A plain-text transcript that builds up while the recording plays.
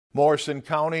Morrison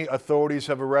County authorities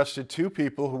have arrested two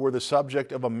people who were the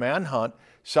subject of a manhunt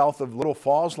south of Little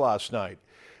Falls last night.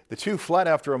 The two fled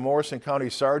after a Morrison County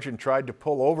sergeant tried to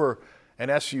pull over an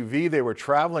SUV they were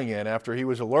traveling in after he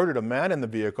was alerted a man in the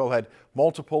vehicle had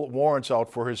multiple warrants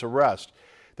out for his arrest.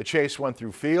 The chase went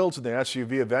through fields and the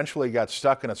SUV eventually got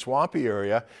stuck in a swampy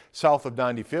area south of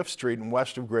 95th Street and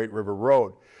west of Great River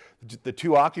Road. The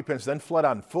two occupants then fled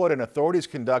on foot, and authorities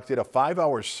conducted a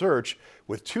 5-hour search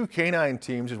with two canine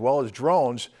teams as well as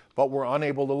drones, but were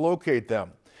unable to locate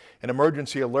them. An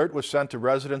emergency alert was sent to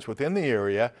residents within the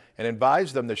area and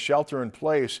advised them to shelter in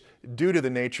place due to the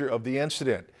nature of the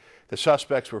incident. The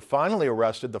suspects were finally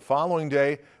arrested the following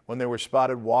day when they were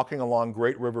spotted walking along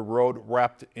Great River Road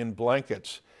wrapped in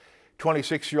blankets.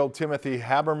 26-year-old Timothy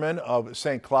Haberman of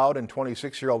St. Cloud and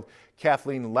 26-year-old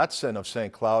Kathleen Letson of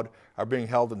St. Cloud are being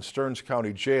held in Stearns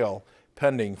County Jail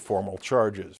pending formal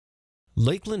charges.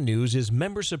 Lakeland News is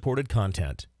member-supported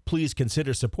content. Please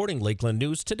consider supporting Lakeland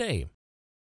News today.